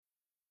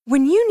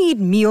When you need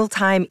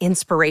mealtime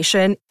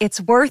inspiration,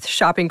 it's worth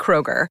shopping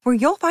Kroger, where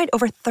you'll find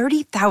over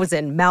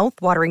 30,000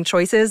 mouth-watering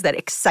choices that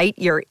excite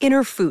your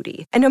inner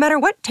foodie. And no matter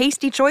what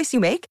tasty choice you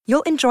make,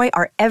 you'll enjoy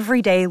our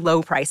everyday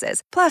low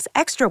prices, plus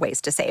extra ways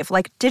to save,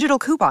 like digital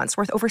coupons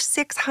worth over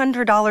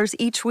 $600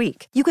 each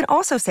week. You can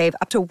also save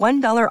up to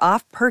 $1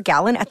 off per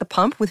gallon at the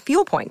pump with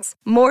fuel points.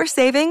 More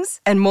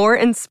savings and more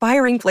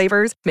inspiring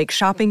flavors make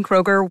shopping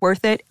Kroger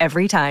worth it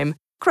every time.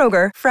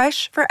 Kroger,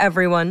 fresh for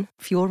everyone.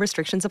 Fuel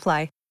restrictions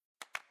apply.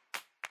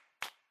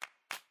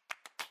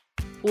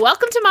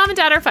 Welcome to Mom and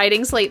Dad Are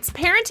Fighting, Slate's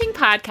parenting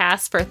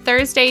podcast for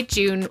Thursday,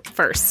 June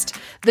 1st,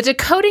 the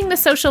Decoding the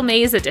Social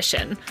Maze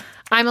edition.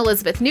 I'm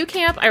Elizabeth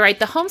Newcamp. I write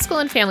the homeschool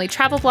and family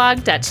travel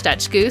blog,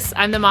 Dutch Goose.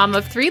 I'm the mom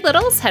of 3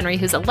 littles, Henry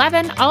who's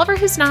 11, Oliver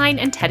who's 9,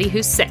 and Teddy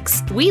who's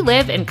 6. We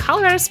live in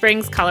Colorado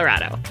Springs,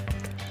 Colorado.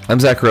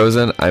 I'm Zach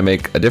Rosen. I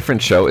make a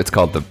different show. It's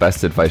called the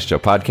Best Advice Show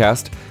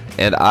podcast,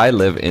 and I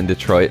live in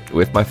Detroit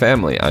with my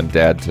family. I'm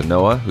dad to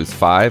Noah, who's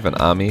 5, and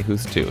Ami,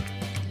 who's 2.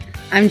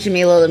 I'm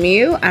Jamila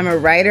Lemieux. I'm a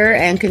writer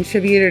and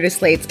contributor to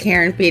Slate's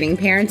Karen Feeding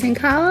Parenting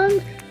column.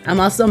 I'm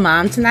also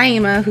mom to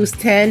Naima, who's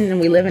 10, and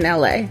we live in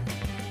LA.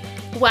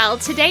 Well,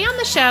 today on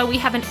the show, we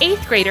have an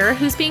 8th grader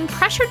who's being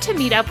pressured to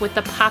meet up with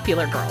the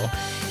popular girl.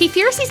 He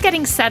fears he's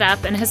getting set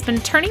up and has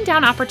been turning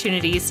down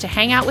opportunities to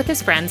hang out with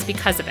his friends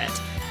because of it.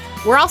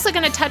 We're also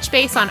going to touch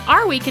base on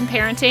our week in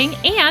parenting,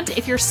 and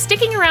if you're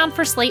sticking around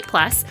for Slate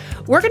Plus,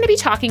 we're going to be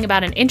talking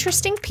about an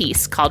interesting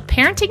piece called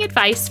Parenting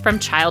Advice from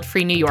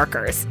Child-Free New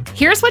Yorkers.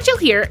 Here's what you'll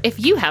hear if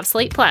you have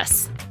Slate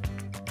Plus.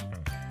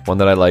 One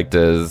that I liked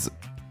is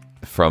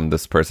from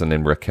this person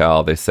named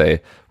Raquel. They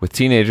say, with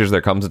teenagers,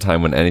 there comes a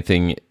time when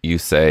anything you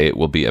say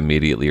will be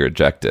immediately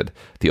rejected.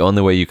 The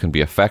only way you can be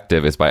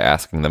effective is by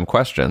asking them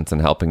questions and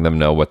helping them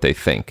know what they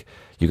think.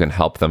 You can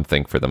help them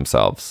think for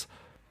themselves,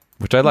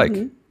 which I like.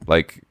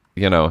 Like,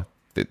 you know,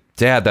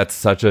 Dad, that's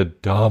such a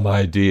dumb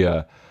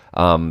idea.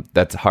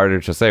 That's harder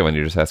to say when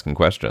you're just asking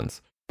questions.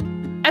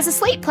 As a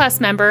Slate Plus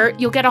member,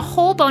 you'll get a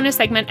whole bonus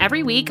segment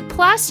every week,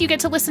 plus you get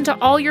to listen to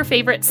all your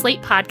favorite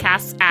Slate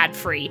podcasts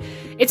ad-free.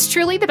 It's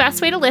truly the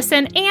best way to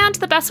listen and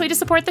the best way to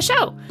support the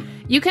show.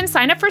 You can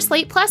sign up for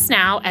Slate Plus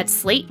now at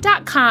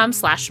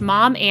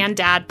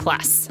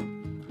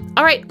slate.com/momanddadplus.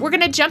 All right, we're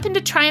going to jump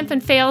into triumph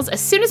and fails as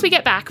soon as we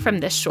get back from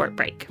this short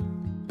break.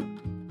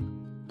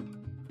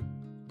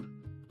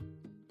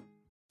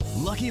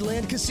 Lucky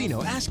Land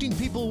Casino, asking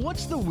people,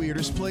 what's the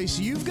weirdest place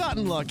you've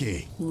gotten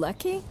lucky?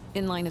 Lucky?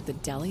 In line at the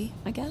deli,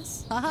 I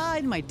guess? Aha,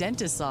 in my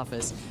dentist's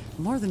office.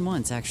 More than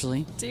once,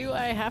 actually. Do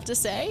I have to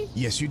say?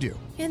 Yes, you do.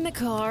 In the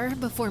car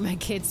before my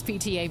kids'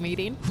 PTA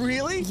meeting.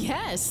 Really?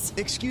 Yes.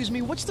 Excuse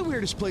me, what's the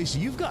weirdest place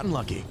you've gotten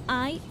lucky?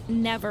 I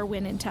never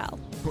win and tell.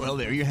 Well,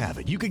 there you have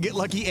it. You can get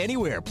lucky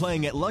anywhere,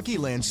 playing at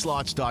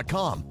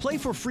LuckyLandSlots.com. Play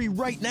for free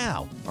right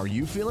now. Are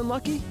you feeling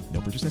lucky?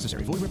 No purchase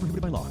necessary. Void where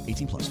prohibited by law.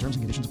 18+. Terms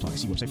and conditions apply.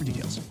 See website for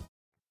details.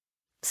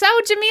 So,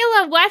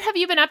 Jamila, what have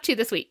you been up to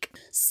this week?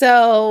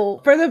 So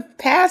for the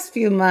past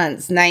few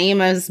months,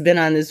 Naima's been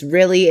on this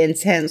really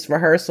intense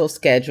rehearsal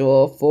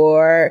schedule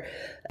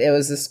it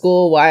was a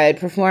school-wide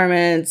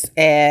performance,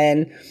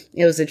 and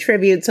it was a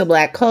tribute to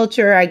Black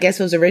culture. I guess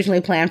it was originally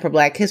planned for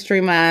Black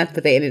History Month,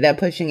 but they ended up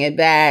pushing it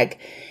back.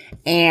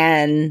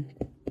 And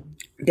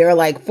there were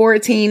like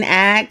 14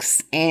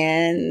 acts,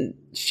 and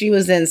she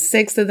was in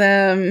 6 of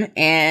them,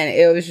 and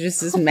it was just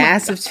this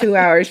massive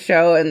 2-hour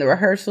show, and the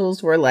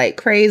rehearsals were like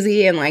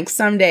crazy, and like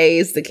some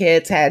days the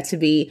kids had to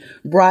be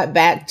brought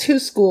back to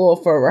school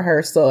for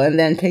rehearsal and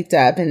then picked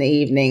up in the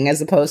evening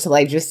as opposed to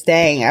like just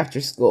staying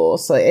after school.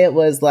 So it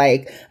was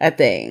like a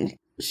thing.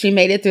 She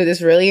made it through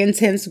this really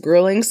intense,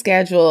 grueling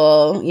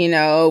schedule, you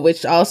know,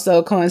 which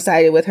also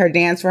coincided with her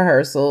dance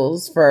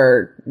rehearsals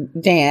for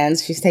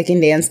dance. She's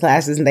taking dance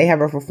classes, and they have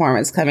a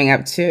performance coming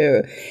up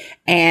too.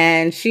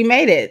 And she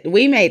made it.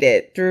 We made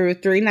it through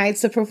 3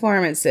 nights of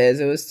performances.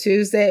 It was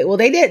Tuesday. Well,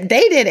 they did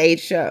 8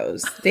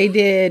 shows. They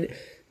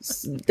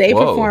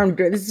performed.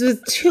 This was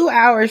a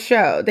 2-hour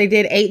show. They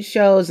did 8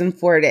 shows in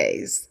 4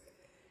 days.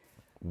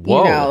 Whoa.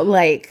 You know,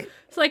 like...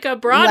 It's like a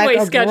Broadway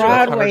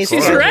schedule.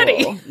 She's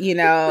ready. You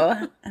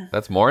know.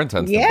 That's more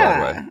intense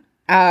than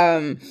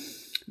Broadway.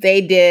 They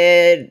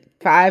did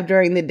 5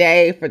 during the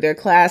day for their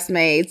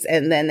classmates,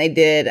 and then they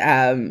did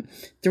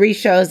 3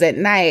 shows at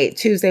night,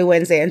 Tuesday,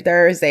 Wednesday, and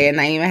Thursday. And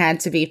Naima had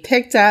to be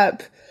picked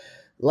up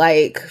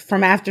like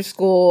from after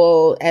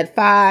school at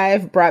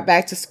 5, brought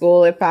back to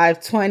school at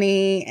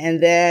 5:20,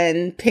 and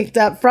then picked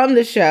up from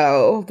the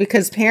show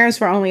because parents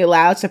were only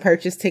allowed to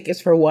purchase tickets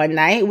for 1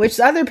 night, which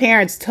other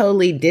parents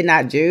totally did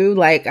not do.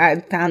 Like, I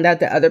found out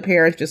that other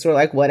parents just were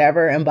like,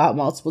 whatever, and bought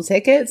multiple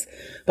tickets.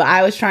 But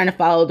I was trying to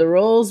follow the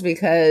rules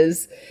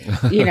because,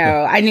 you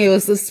know, I knew it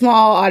was a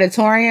small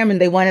auditorium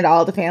and they wanted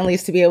all the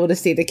families to be able to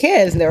see the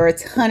kids. And there were a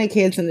ton of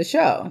kids in the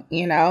show,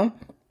 you know?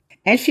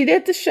 And she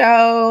did the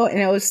show, and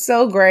it was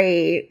so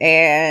great,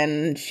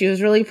 and she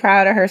was really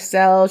proud of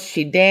herself.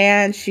 She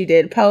danced, she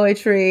did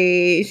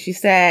poetry, she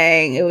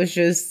sang. It was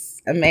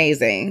just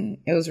amazing.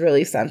 It was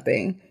really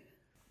something.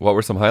 What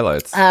were some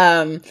highlights?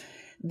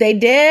 They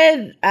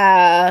did,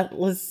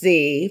 let's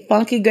see,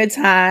 Funky Good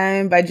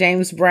Time by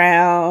James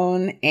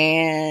Brown.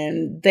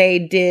 And they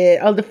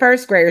did, the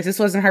first graders, this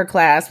wasn't her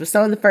class, but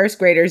some of the first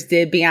graders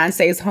did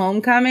Beyonce's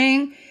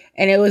Homecoming.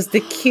 And it was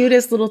the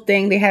cutest little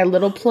thing. They had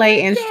little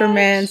play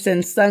instruments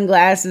and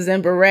sunglasses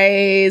and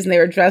berets, and they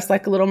were dressed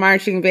like a little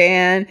marching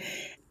band.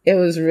 It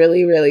was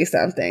really, really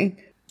something.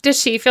 Does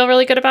she feel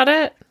really good about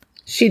it?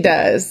 She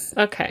does.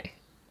 Okay.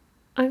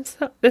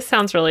 This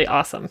sounds really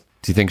awesome.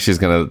 Do you think she's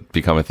going to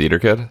become a theater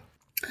kid?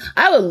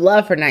 I would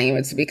love for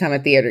Naima to become a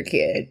theater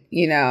kid.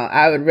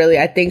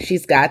 I think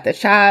she's got the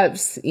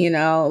chops,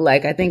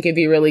 I think it'd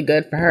be really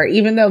good for her.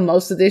 Even though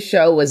most of this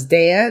show was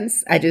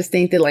dance, I just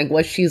think that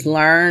what she's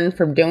learned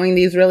from doing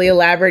these really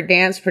elaborate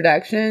dance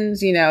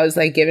productions,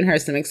 is giving her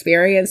some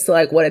experience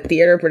to what a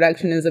theater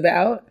production is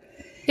about.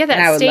 Yeah, that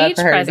and I would stage love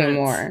for her presence. to do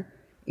more.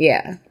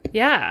 Yeah.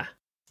 Yeah.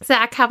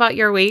 Zach, how about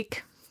your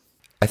week?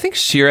 I think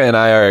Shira and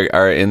I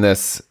are in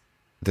this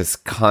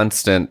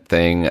constant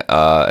thing,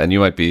 and you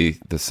might be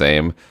the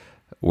same,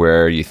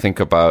 where you think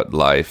about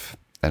life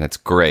and it's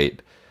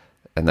great,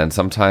 and then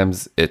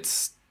sometimes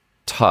it's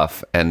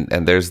tough, and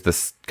there's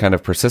this kind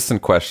of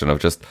persistent question of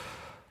just,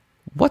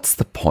 what's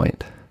the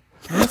point?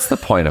 What's the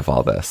point of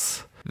all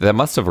this? That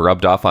must have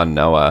rubbed off on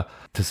Noah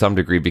to some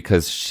degree,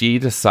 because she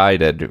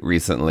decided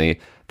recently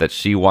that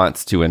she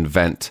wants to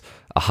invent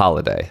a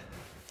holiday.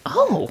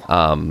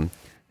 Oh.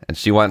 And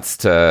she wants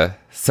to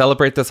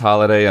celebrate this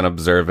holiday and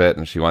observe it,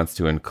 and she wants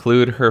to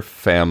include her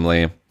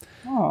family.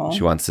 Aww.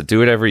 She wants to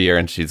do it every year,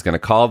 and she's going to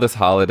call this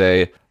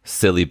holiday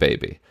Silly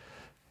Baby.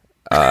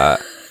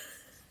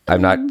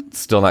 I'm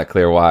still not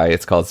clear why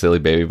it's called Silly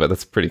Baby, but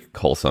that's pretty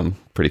wholesome,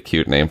 pretty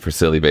cute name for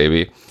Silly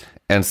Baby.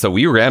 And so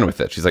we ran with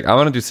it. She's like, I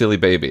want to do Silly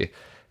Baby.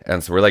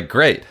 And so we're like,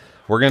 great,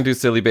 we're going to do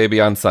Silly Baby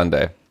on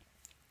Sunday.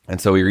 And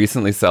so we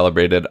recently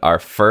celebrated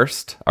our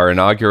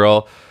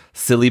inaugural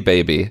Silly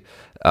Baby,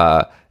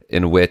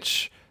 in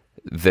which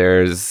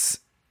there's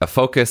a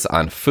focus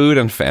on food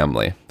and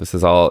family. This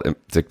is all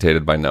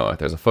dictated by Noah.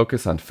 There's a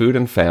focus on food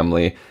and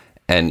family,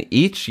 and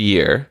each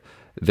year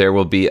there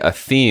will be a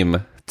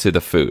theme to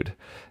the food.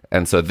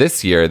 And so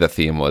this year the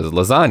theme was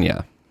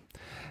lasagna.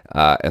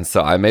 And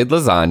so I made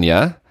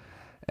lasagna,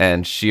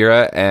 and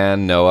Shira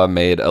and Noah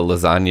made a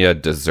lasagna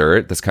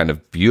dessert, this kind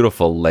of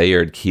beautiful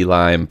layered key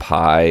lime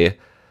pie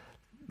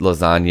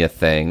lasagna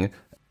thing.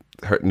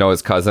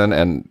 Noah's cousin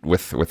and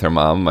with her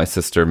mom, my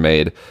sister,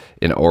 made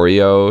an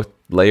Oreo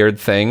layered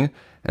thing.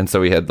 And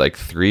so we had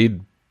 3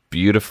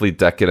 beautifully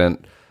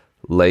decadent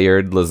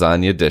layered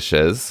lasagna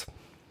dishes.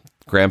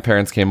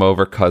 Grandparents came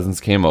over, cousins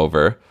came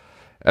over,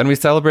 and we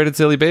celebrated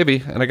Silly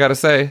Baby. And I gotta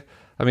say,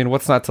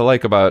 what's not to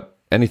like about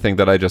anything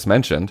that I just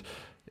mentioned?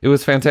 It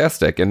was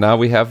fantastic. And now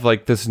we have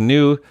this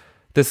new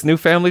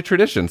family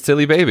tradition,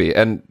 Silly Baby.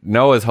 And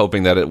Noah's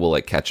hoping that it will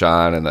catch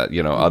on, and that,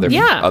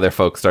 other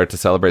folks start to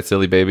celebrate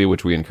Silly Baby,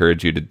 which we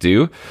encourage you to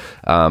do.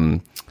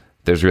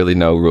 There's really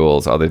no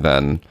rules other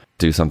than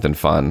do something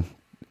fun,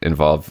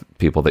 involve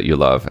people that you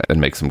love, and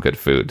make some good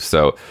food.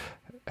 So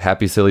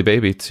happy Silly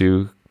Baby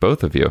to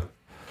both of you.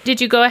 Did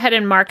you go ahead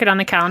and mark it on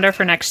the calendar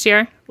for next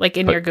year?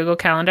 In your Google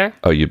Calendar?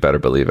 Oh, you better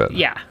believe it.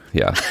 Yeah.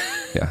 Yeah.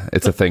 Yeah.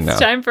 It's a thing now.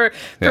 It's time for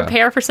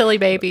prepare for Silly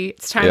Baby.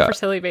 It's time for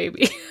Silly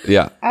Baby.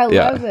 Yeah. I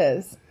love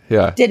this.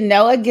 Yeah. Did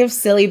Noah give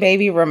Silly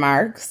Baby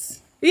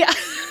remarks? Yeah.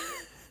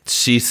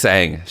 She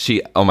sang.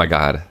 Oh my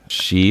God.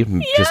 She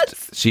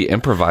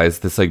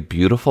improvised this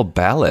beautiful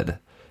ballad.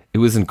 It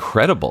was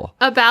incredible.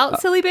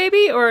 About Silly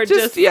Baby, or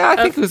just I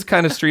think it was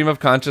kind of stream of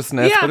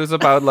consciousness, but it was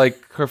about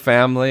her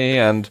family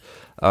and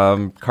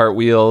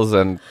cartwheels,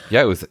 and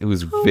it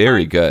was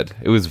very good.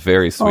 It was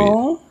very sweet.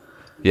 Aww.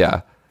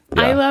 Yeah.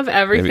 I love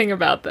everything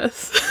about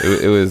this.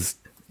 It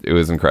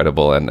was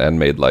incredible and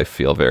made life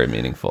feel very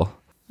meaningful.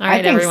 All right,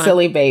 I think everyone.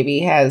 Silly Baby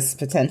has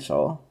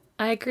potential.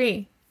 I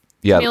agree.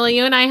 Yeah. Camila,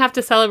 you and I have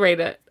to celebrate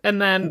it, and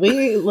then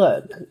We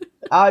look.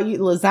 You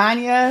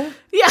lasagna.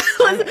 yeah,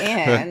 I'm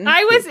in.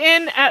 I was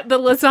in at the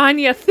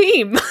lasagna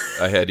theme.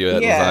 I had you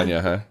at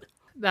lasagna, huh?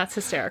 That's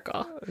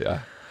hysterical. Yeah.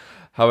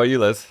 How about you,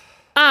 Liz?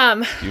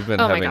 You've been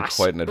having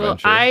quite an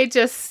adventure. Well, I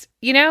just,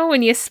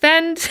 when you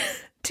spend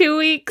 2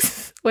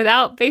 weeks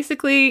without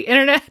basically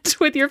internet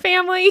with your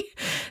family,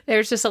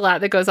 there's just a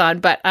lot that goes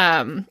on. But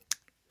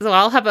so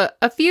I'll have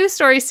a few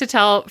stories to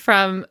tell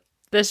from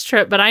this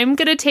trip, but I'm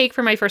going to take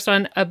for my first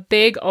one a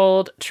big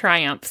old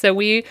triumph. So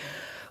we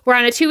were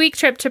on a 2-week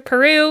trip to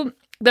Peru.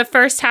 The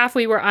first half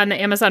we were on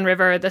the Amazon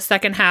River. The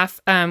second half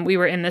we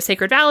were in the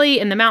Sacred Valley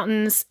in the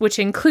mountains, which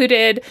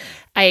included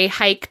a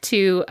hike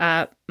to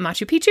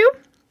Machu Picchu.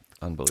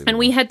 Unbelievable. And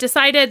we had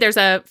decided there's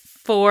a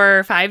 4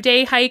 or 5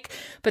 day hike,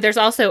 but there's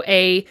also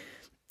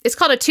it's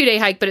called a 2-day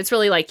hike, but it's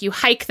really you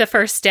hike the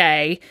first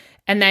day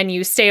and then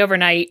you stay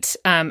overnight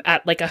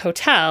at a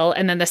hotel.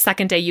 And then the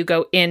second day you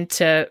go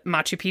into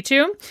Machu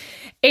Picchu.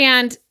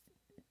 And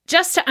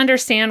just to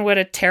understand what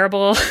a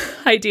terrible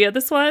idea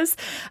this was,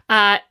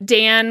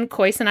 Dan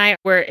Coyce and I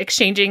were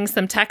exchanging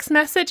some text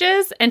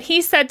messages, and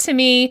he said to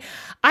me,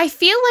 I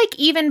feel like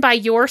even by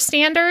your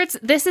standards,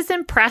 this is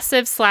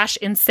impressive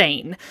 /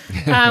 insane,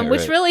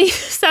 which really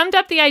summed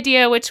up the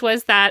idea, which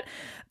was that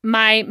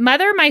my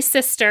mother, my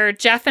sister,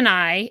 Jeff and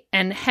I,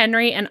 and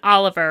Henry and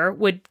Oliver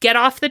would get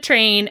off the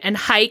train and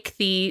hike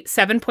the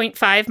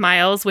 7.5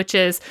 miles, which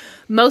is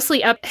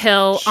mostly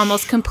uphill,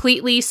 almost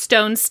completely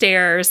stone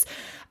stairs.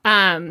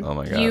 Oh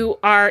my God. You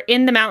are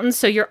in the mountains,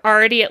 so you're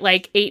already at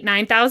like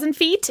 9,000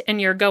 feet,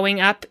 and you're going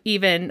up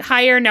even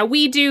higher. Now,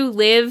 we do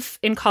live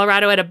in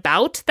Colorado at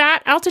about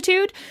that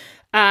altitude,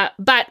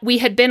 but we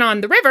had been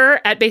on the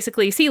river at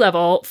basically sea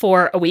level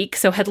for a week,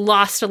 so had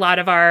lost a lot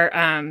of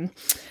our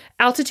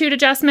altitude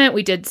adjustment.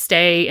 We did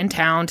stay in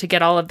town to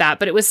get all of that,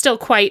 but it was still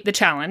quite the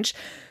challenge.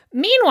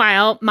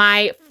 Meanwhile,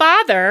 my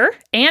father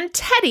and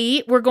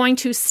Teddy were going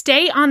to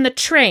stay on the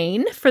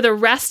train for the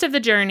rest of the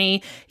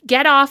journey,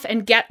 get off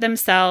and get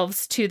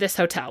themselves to this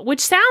hotel, which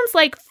sounds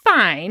like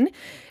fine,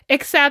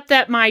 except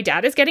that my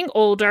dad is getting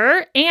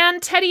older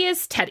and Teddy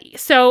is Teddy.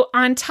 So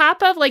on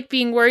top of like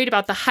being worried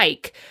about the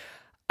hike,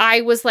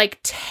 I was like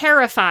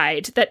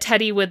terrified that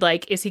Teddy would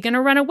like, is he going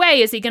to run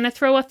away? Is he going to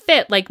throw a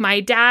fit? Like my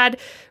dad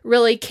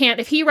really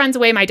can't, if he runs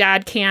away, my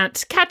dad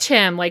can't catch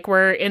him. Like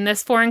we're in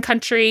this foreign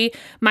country.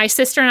 My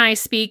sister and I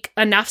speak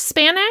enough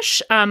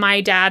Spanish. My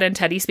dad and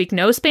Teddy speak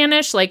no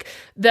Spanish. Like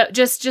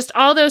just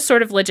all those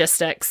sort of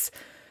logistics.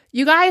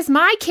 You guys,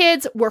 my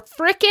kids were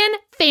freaking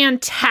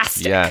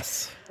fantastic.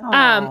 Yes.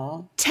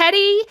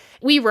 Teddy,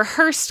 we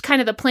rehearsed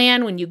kind of the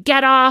plan. When you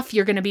get off,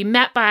 you're going to be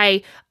met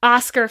by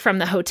Oscar from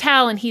the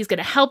hotel, and he's going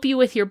to help you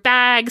with your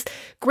bags.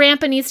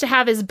 Grandpa needs to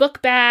have his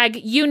book bag.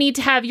 You need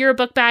to have your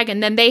book bag.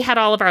 And then they had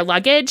all of our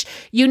luggage.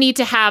 You need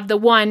to have the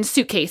one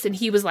suitcase. And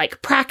he was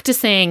like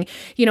practicing,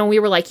 we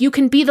were like, you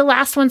can be the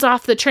last ones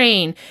off the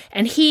train.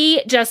 And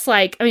he just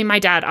like, I mean, my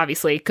dad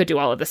obviously could do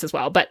all of this as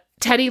well, but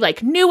Teddy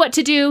like knew what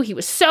to do. He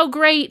was so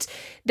great.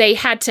 They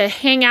had to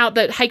hang out.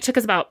 The hike took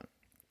us about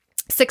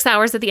 6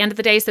 hours at the end of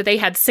the day. So they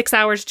had 6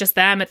 hours, just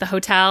them at the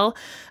hotel,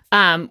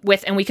 and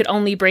we could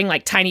only bring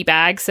like tiny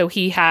bags. So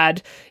he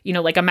had,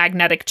 like a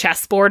magnetic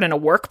chessboard and a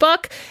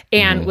workbook,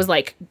 and was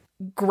like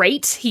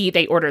great.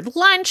 They ordered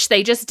lunch.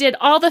 They just did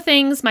all the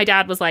things. My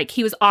dad was like,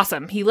 he was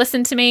awesome. He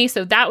listened to me.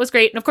 So that was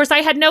great. And of course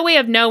I had no way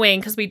of knowing,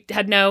 because we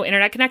had no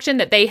internet connection,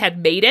 that they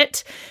had made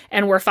it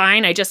and were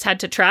fine. I just had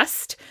to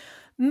trust.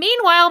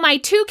 Meanwhile, my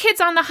two kids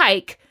on the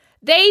hike,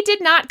 they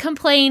did not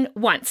complain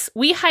once.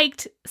 We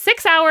hiked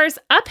 6 hours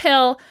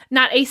uphill,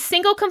 not a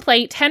single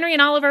complaint. Henry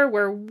and Oliver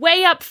were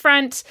way up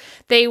front.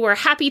 They were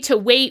happy to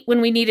wait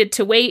when we needed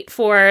to wait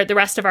for the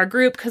rest of our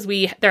group, because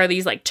there are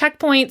these like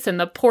checkpoints, and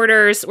the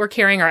porters were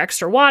carrying our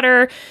extra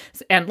water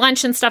and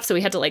lunch and stuff. So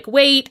we had to like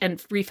wait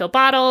and refill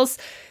bottles.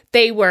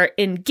 They were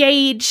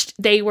engaged.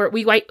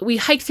 We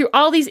hiked through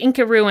all these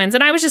Inca ruins.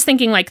 And I was just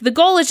thinking like, the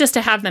goal is just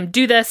to have them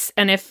do this.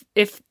 And if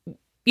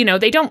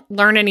they don't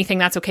learn anything,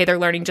 that's okay. They're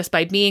learning just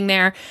by being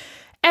there.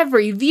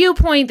 Every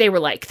viewpoint, they were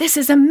like, this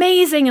is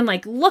amazing, and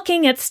like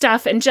looking at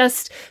stuff, and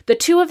just the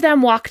two of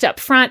them walked up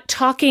front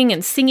talking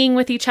and singing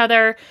with each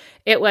other.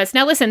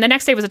 Now listen, the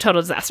next day was a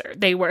total disaster.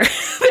 They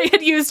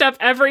had used up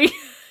every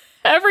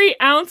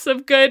ounce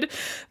of good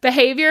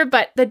behavior,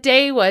 but the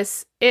day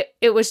was,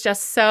 it was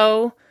just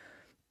so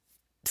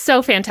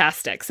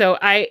fantastic. So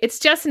it's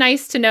just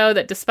nice to know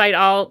that despite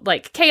all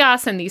like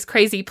chaos and these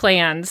crazy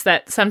plans,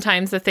 that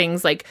sometimes the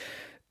things like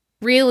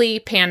really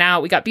pan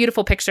out. We got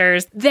beautiful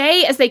pictures.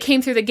 As they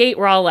came through the gate,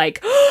 were all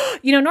like,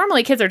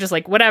 normally kids are just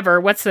like,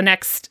 whatever, what's the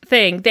next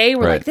thing? They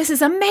were like, this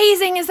is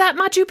amazing. Is that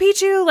Machu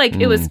Picchu? Like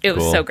it was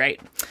so great.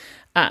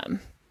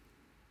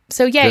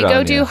 So yeah,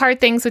 go do hard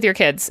things with your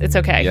kids. It's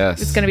okay.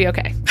 Yes. It's going to be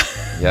okay.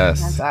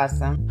 Yes.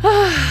 That's awesome.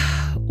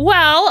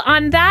 Well,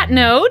 on that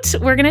note,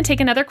 we're going to take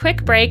another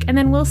quick break, and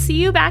then we'll see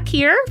you back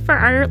here for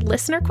our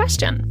listener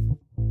question.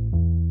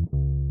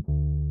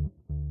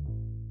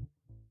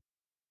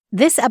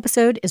 This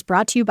episode is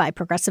brought to you by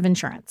Progressive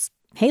Insurance.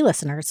 Hey,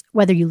 listeners,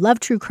 whether you love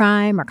true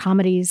crime or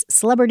comedies,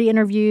 celebrity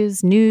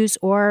interviews, news,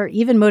 or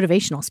even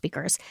motivational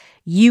speakers,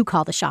 you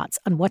call the shots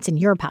on what's in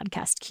your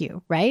podcast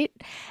queue, right?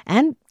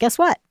 And guess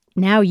what?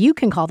 Now you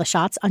can call the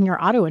shots on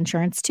your auto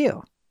insurance,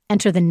 too.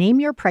 Enter the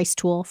Name Your Price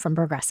tool from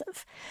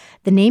Progressive.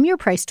 The Name Your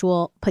Price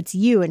tool puts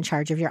you in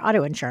charge of your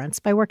auto insurance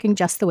by working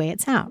just the way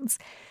it sounds.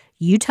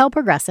 You tell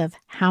Progressive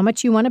how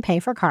much you want to pay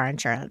for car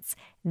insurance.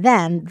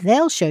 Then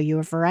they'll show you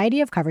a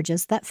variety of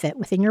coverages that fit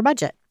within your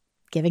budget,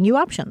 giving you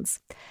options.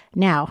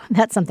 Now,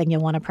 that's something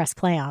you'll want to press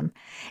play on.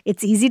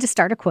 It's easy to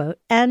start a quote,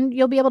 and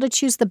you'll be able to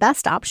choose the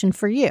best option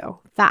for you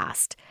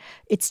fast.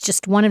 It's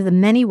just one of the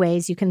many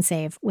ways you can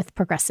save with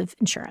Progressive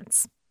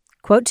Insurance.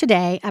 Quote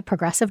today at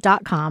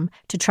Progressive.com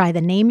to try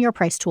the Name Your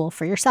Price tool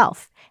for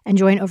yourself and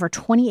join over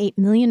 28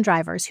 million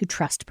drivers who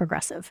trust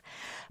Progressive.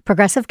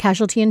 Progressive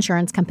Casualty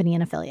Insurance Company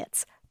and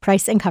Affiliates.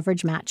 Price and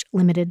coverage match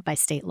limited by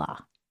state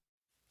law.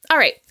 All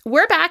right,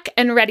 we're back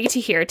and ready to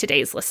hear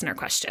today's listener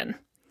question.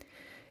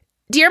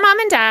 Dear Mom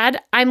and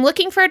Dad, I'm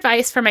looking for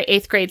advice for my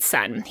 8th grade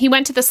son. He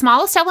went to the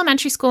smallest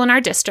elementary school in our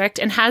district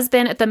and has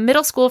been at the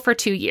middle school for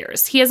 2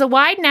 years. He has a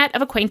wide net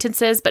of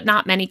acquaintances, but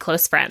not many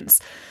close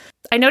friends.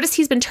 I noticed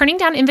he's been turning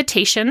down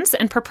invitations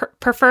and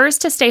prefers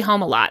to stay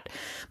home a lot.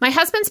 My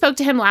husband spoke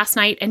to him last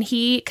night, and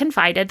he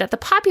confided that the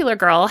popular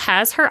girl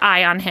has her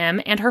eye on him,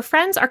 and her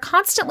friends are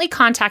constantly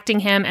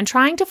contacting him and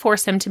trying to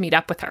force him to meet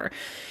up with her.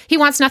 He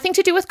wants nothing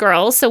to do with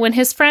girls, so when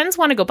his friends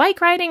want to go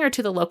bike riding or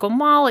to the local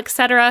mall,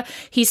 etc.,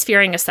 he's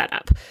fearing a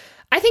setup.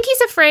 I think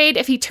he's afraid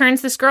if he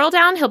turns this girl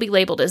down, he'll be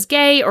labeled as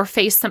gay or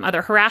face some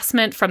other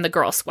harassment from the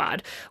girl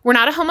squad. We're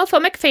not a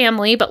homophobic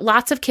family, but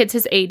lots of kids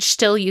his age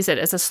still use it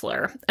as a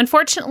slur.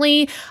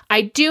 Unfortunately,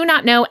 I do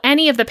not know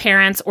any of the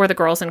parents or the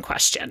girls in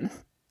question.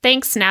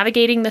 Thanks,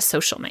 navigating the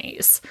social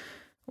maze.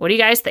 What do you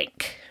guys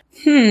think?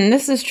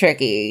 This is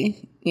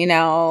tricky.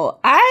 May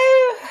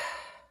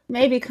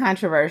be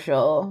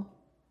controversial.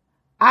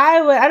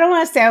 I don't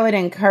want to say I would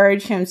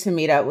encourage him to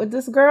meet up with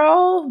this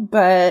girl,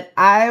 but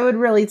I would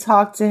really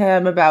talk to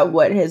him about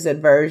what his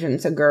aversion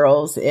to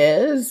girls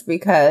is,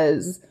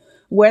 because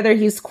whether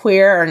he's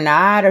queer or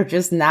not, or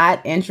just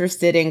not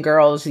interested in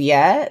girls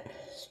yet,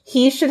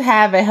 he should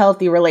have a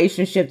healthy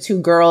relationship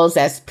to girls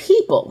as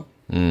people.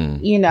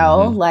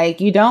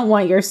 Like, you don't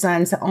want your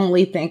son to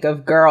only think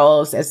of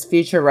girls as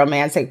future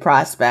romantic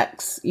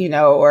prospects,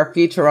 or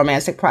future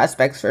romantic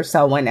prospects for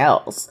someone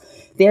else.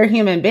 They're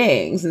human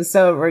beings. And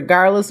so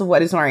regardless of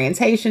what his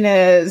orientation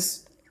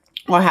is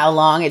or how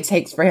long it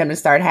takes for him to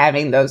start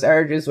having those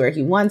urges where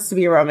he wants to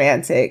be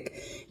romantic,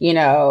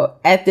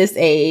 at this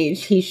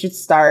age, he should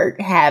start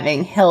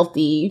having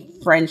healthy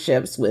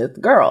friendships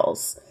with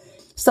girls.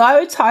 So I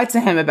would talk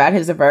to him about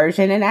his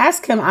aversion and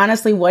ask him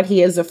honestly what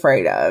he is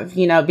afraid of,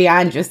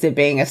 beyond just it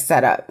being a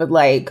setup. But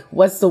like,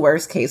 what's the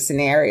worst case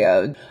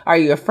scenario? Are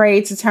you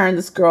afraid to turn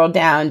this girl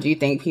down? Do you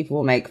think people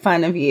will make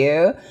fun of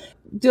you?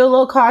 Do a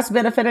little cost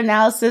benefit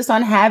analysis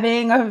on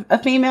having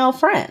a female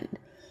friend,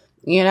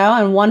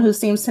 and one who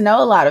seems to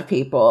know a lot of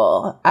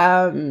people.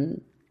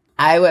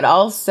 I would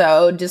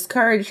also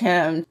discourage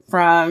him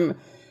from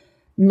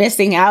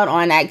missing out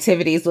on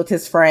activities with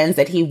his friends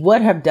that he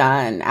would have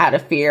done out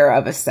of fear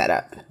of a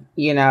setup.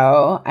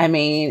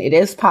 It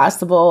is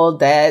possible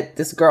that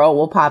this girl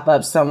will pop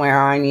up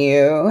somewhere on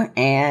you,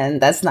 and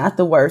that's not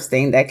the worst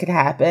thing that could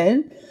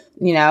happen.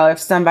 If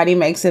somebody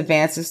makes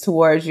advances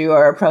towards you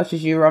or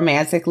approaches you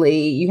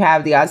romantically, you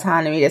have the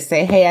autonomy to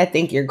say, hey, I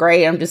think you're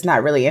great. I'm just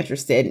not really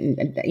interested.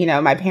 And,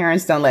 my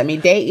parents don't let me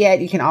date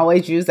yet. You can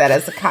always use that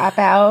as a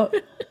cop-out,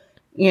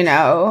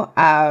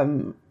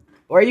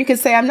 or you could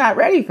say, I'm not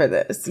ready for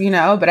this,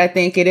 but I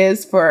think it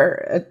is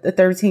for a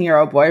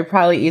 13-year-old boy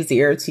probably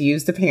easier to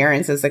use the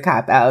parents as a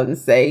cop-out and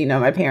say,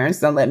 my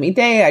parents don't let me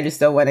date. I just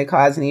don't want to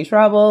cause any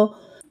trouble.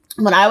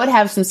 But I would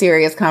have some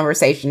serious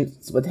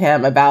conversations with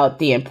him about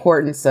the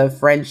importance of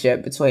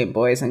friendship between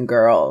boys and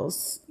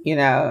girls,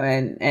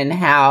 and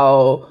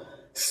how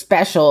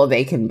special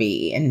they can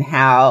be and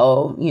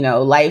how,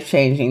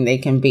 life-changing they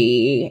can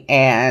be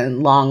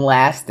and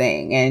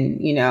long-lasting,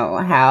 and,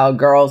 how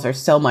girls are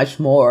so much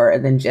more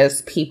than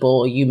just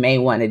people you may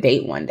want to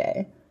date one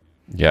day.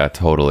 Yeah,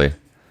 totally.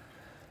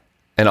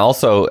 And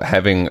also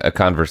having a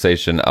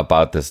conversation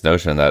about this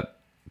notion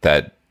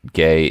that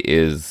gay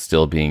is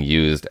still being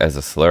used as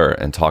a slur,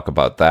 and talk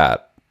about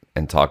that,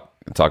 and talk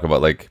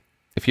about, like,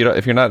 if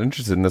you're not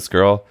interested in this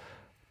girl,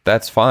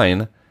 that's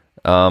fine.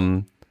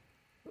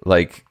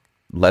 Like,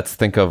 let's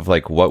think of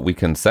like what we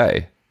can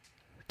say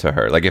to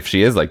her. Like, if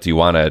she is like, do you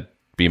want to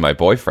be my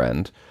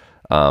boyfriend?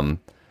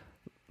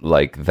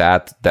 Like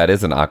that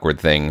is an awkward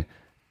thing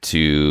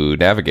to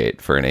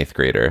navigate for an 8th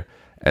grader.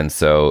 And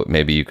so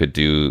maybe you could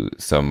do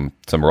some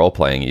role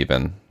playing,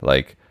 even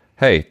like,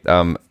 hey,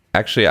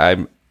 actually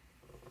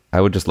I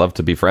would just love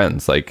to be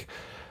friends. Like,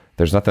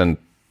 there's nothing,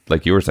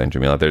 like you were saying,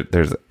 Jamila,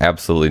 there's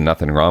absolutely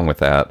nothing wrong with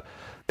that.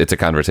 It's a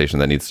conversation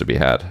that needs to be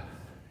had.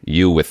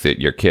 You with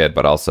your kid,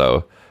 but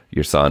also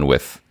your son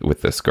with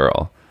this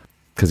girl.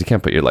 Because you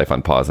can't put your life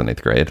on pause in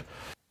 8th grade.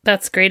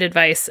 That's great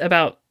advice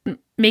about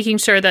making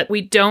sure that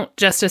we don't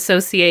just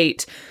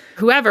associate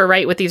whoever,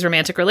 right, with these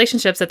romantic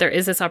relationships, that there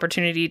is this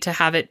opportunity to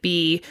have it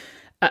be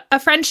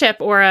a friendship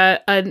or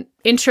an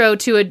intro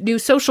to a new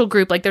social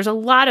group. Like, there's a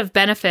lot of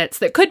benefits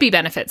that could be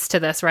benefits to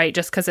this, right?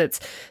 Just because it's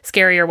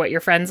scarier what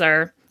your friends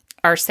are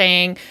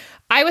saying.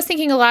 I was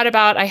thinking a lot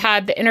about, I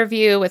had the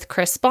interview with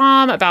Chris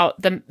Baum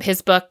about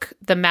his book,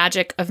 The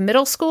Magic of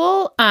Middle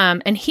School.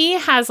 And he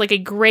has like a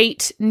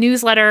great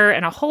newsletter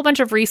and a whole bunch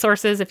of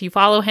resources, if you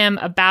follow him,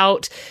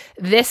 about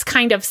this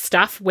kind of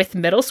stuff with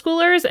middle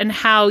schoolers and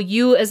how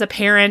you as a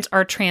parent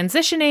are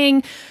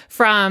transitioning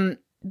from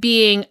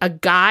being a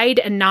guide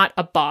and not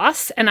a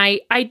boss. And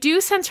I do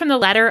sense from the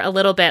letter a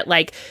little bit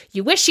like,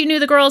 you wish you knew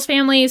the girls'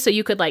 families so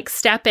you could like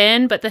step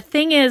in. But the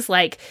thing is,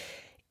 like,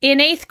 in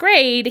 8th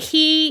grade,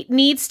 he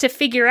needs to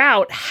figure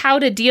out how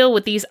to deal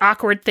with these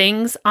awkward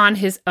things on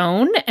his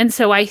own. And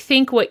so I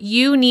think what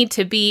you need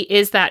to be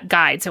is that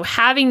guide. So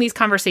having these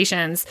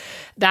conversations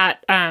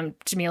that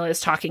Jamila is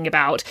talking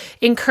about,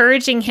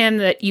 encouraging him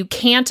that you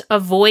can't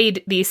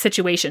avoid these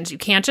situations. You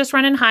can't just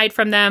run and hide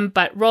from them,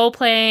 but role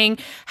playing.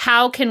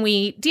 How can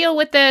we deal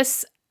with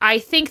this? I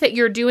think that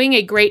you're doing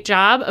a great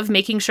job of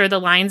making sure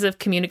the lines of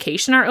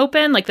communication are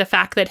open. Like the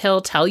fact that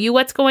he'll tell you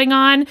what's going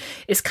on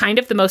is kind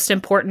of the most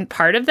important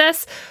part of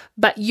this.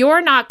 But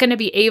you're not going to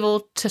be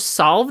able to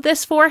solve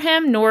this for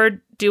him,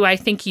 nor do I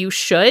think you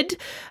should.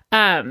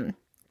 There's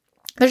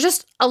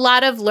just a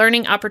lot of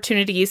learning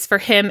opportunities for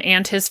him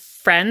and his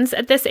friends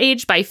at this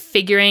age by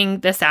figuring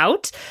this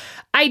out.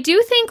 I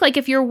do think, like,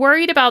 if you're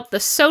worried about the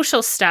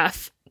social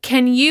stuff,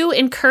 can you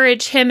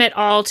encourage him at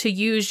all to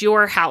use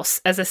your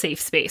house as a safe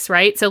space,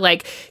 right? So,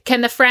 like,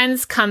 can the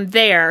friends come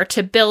there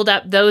to build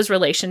up those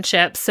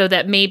relationships so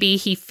that maybe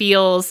he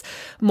feels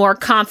more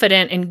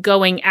confident in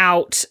going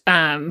out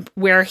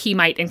where he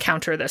might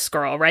encounter this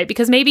girl, right?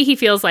 Because maybe he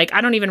feels like,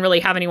 I don't even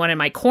really have anyone in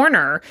my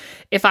corner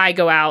if I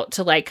go out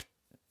to, like,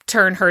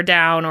 turn her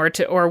down or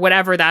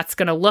whatever that's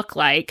going to look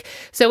like.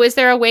 So is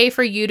there a way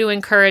for you to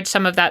encourage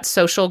some of that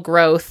social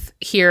growth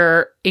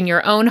here in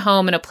your own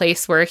home in a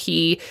place where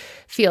he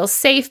feels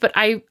safe? But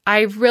I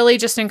really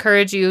just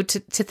encourage you to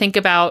think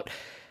about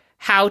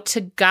how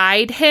to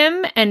guide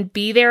him and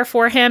be there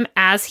for him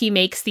as he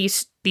makes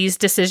these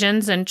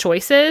decisions and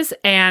choices,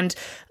 and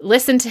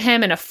listen to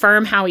him and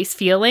affirm how he's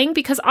feeling,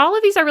 because all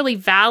of these are really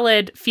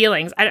valid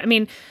feelings. I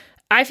mean,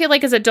 I feel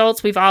like as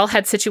adults, we've all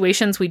had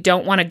situations we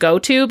don't want to go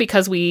to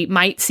because we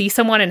might see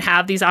someone and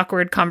have these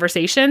awkward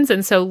conversations.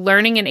 And so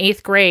learning in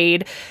 8th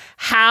grade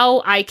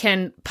how I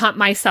can pump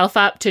myself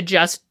up to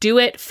just do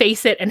it,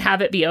 face it, and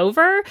have it be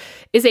over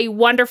is a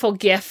wonderful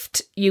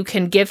gift you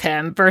can give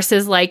him,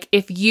 versus like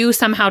if you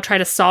somehow try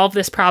to solve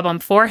this problem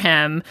for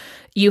him,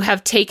 you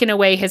have taken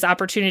away his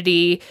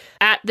opportunity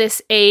at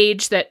this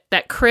age that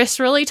Chris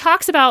really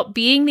talks about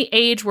being the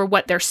age where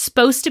what they're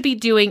supposed to be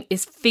doing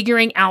is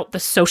figuring out the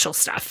social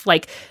stuff.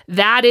 Like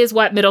that is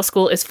what middle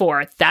school is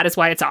for. That is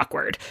why it's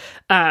awkward.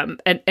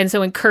 And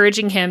so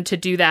encouraging him to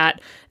do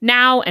that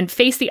now and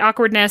face the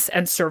awkwardness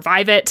and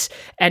survive it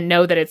and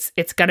know that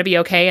it's going to be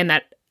okay and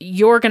that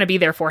you're going to be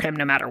there for him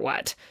no matter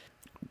what.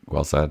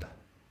 Well said.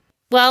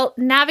 Well,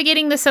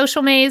 navigating the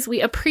social maze,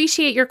 we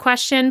appreciate your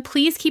question.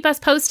 Please keep us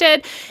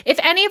posted. If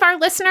any of our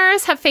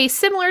listeners have faced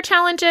similar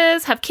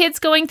challenges, have kids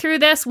going through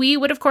this, we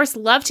would, of course,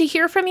 love to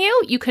hear from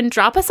you. You can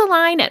drop us a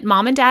line at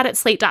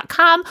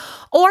momanddad@slate.com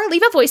or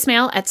leave a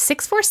voicemail at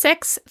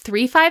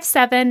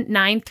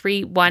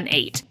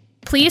 646-357-9318.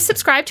 Please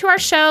subscribe to our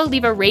show,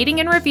 leave a rating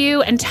and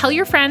review, and tell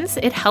your friends.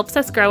 It helps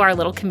us grow our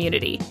little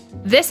community.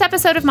 This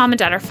episode of Mom and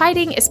Dad Are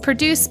Fighting is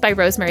produced by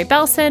Rosemary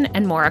Belson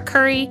and Maura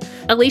Curry.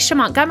 Alicia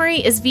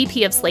Montgomery is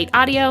VP of Slate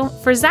Audio.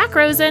 For Zach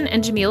Rosen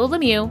and Jamila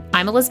Lemieux,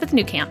 I'm Elizabeth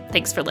Newcamp.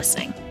 Thanks for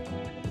listening.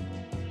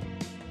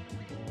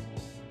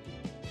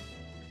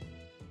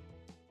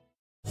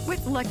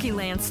 With Lucky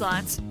Land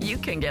Slots, you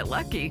can get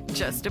lucky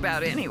just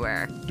about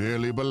anywhere.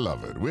 Dearly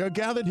beloved, we are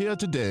gathered here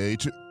today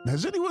to...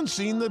 Has anyone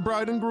seen the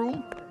bride and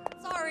groom?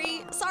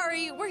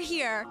 Sorry, we're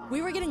here.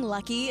 We were getting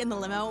lucky in the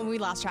limo and we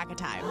lost track of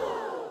time.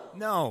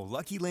 No,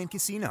 Lucky Land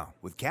Casino,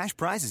 with cash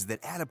prizes that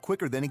add up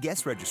quicker than a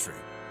guest registry.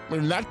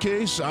 In that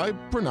case, I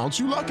pronounce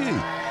you lucky.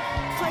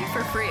 Play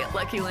for free at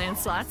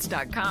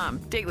LuckyLandSlots.com.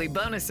 Daily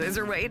bonuses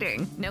are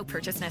waiting. No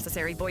purchase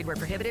necessary. Void where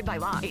prohibited by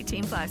law.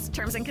 18+.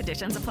 Terms and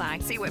conditions apply.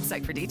 See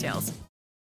website for details.